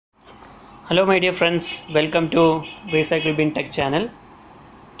Hello my dear friends, welcome to Recyclebintech channel.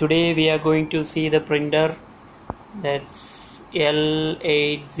 Today we are going to see the printer, that's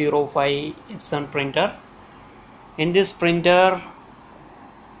L805 Epson printer. In this printer,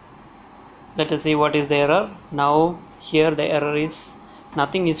 let us see what is the error. Now here the error is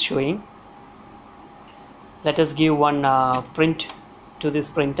nothing is showing. Let us give one print to this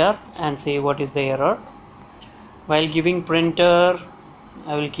printer and see what is the error. While giving printer,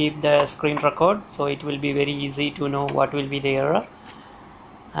 I will keep the screen record, so it will be very easy to know what will be the error.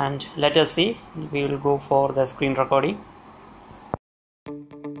 And let us see, we will go for the screen recording.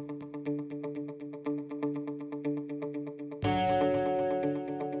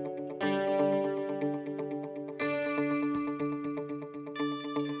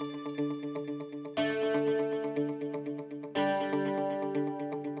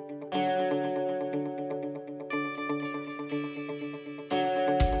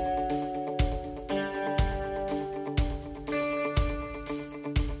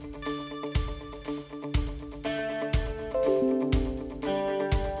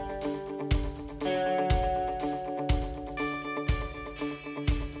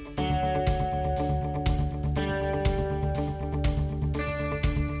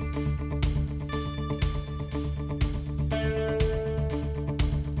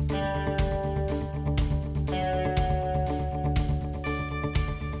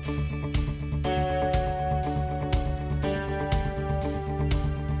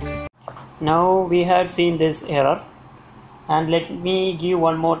 Now we have seen this error, and let me give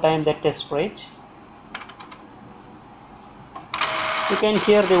one more time the test page. You can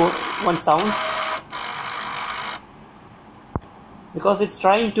hear the one sound because it's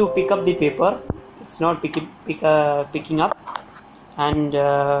trying to pick up the paper. It's not picking up, and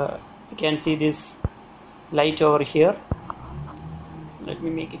you can see this light over here. Let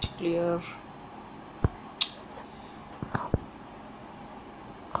me make it clear.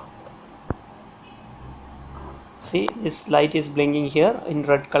 See, this light is blinking here in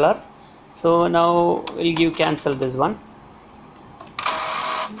red color. So now we'll give cancel this one.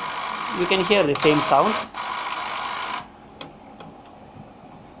 You can hear the same sound,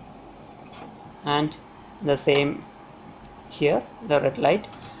 and the same here, the red light.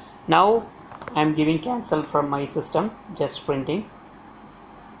 Now I'm giving cancel from my system, just printing.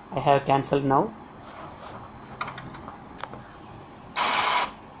 I have cancelled now.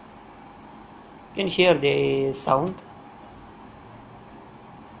 You can hear the sound.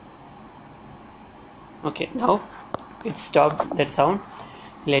 Okay, now it stopped that sound.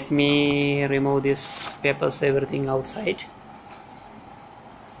 Let me remove this papers, everything outside,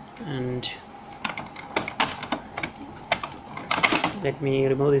 and let me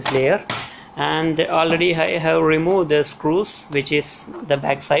remove this layer. And already I have removed the screws, which is the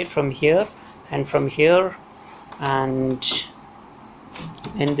back side from here and from here, and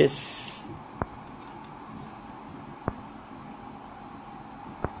in this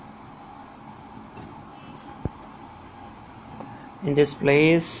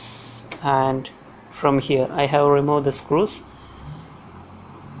place, and from here I have removed the screws.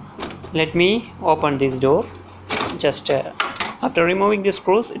 Let me open this door. Just after removing the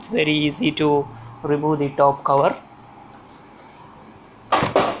screws, it's very easy to remove the top cover.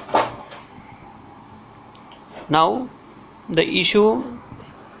 Now the issue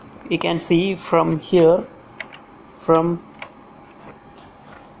we can see from here, from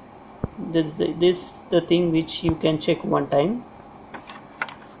this the thing which you can check one time.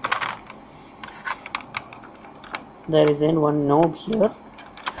 There is one knob here.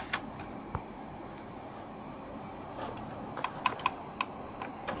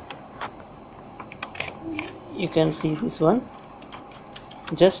 You can see this one.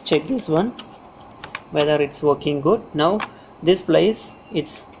 Just check this one whether it's working good. Now this place,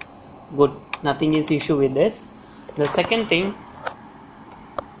 it's good, nothing is issue with this. The second thing,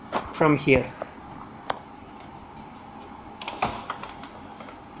 from here,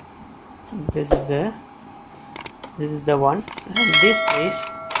 this is the one, and this place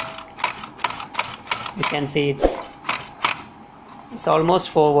you can see it's almost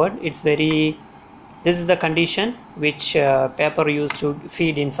forward. It's very, this is the condition which paper used to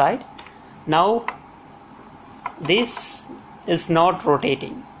feed inside. Now this is not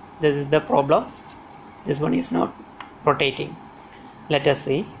rotating. This is the problem. This one is not rotating. Let us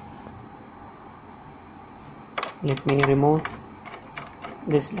see. Let me remove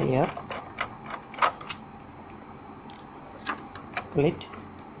this layer. Pull it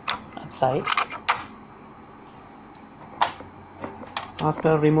upside.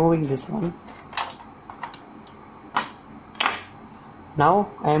 After removing this one,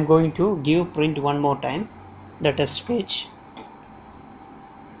 Now I am going to give print one more time, the test page.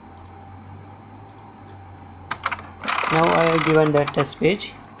 Now I have given the test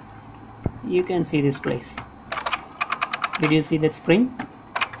page. You can see this place. Did you see that spring?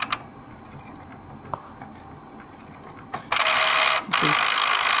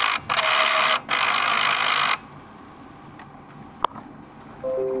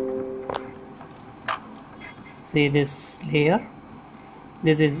 See this layer,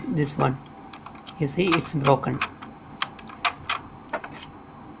 this is this one, you see it's broken.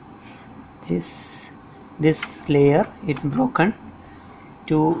 This layer, it's broken.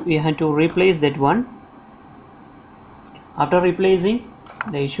 We have to replace that one. After replacing,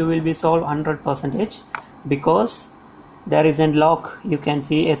 the issue will be solved 100%, because there is a lock. You can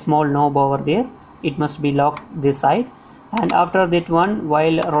see a small knob over there, it must be locked this side, and after that one,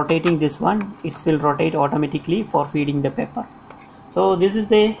 while rotating this one, it will rotate automatically for feeding the paper. So this is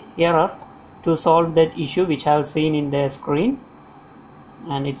the error to solve that issue which I have seen in the screen,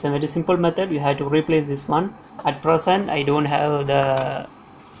 and it's a very simple method. You have to replace this one. At present I don't have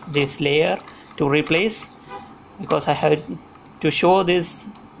this layer to replace, because I have to show this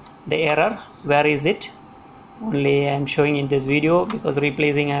the error. Where is it? Only I am showing in this video, because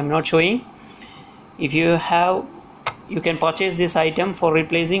replacing I am not showing. If you have, you can purchase this item for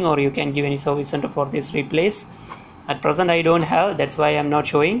replacing, or you can give any service center for this replace. At present I don't have, that's why I am not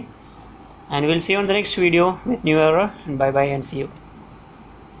showing. And we'll see you on the next video with new error, and bye bye and see you.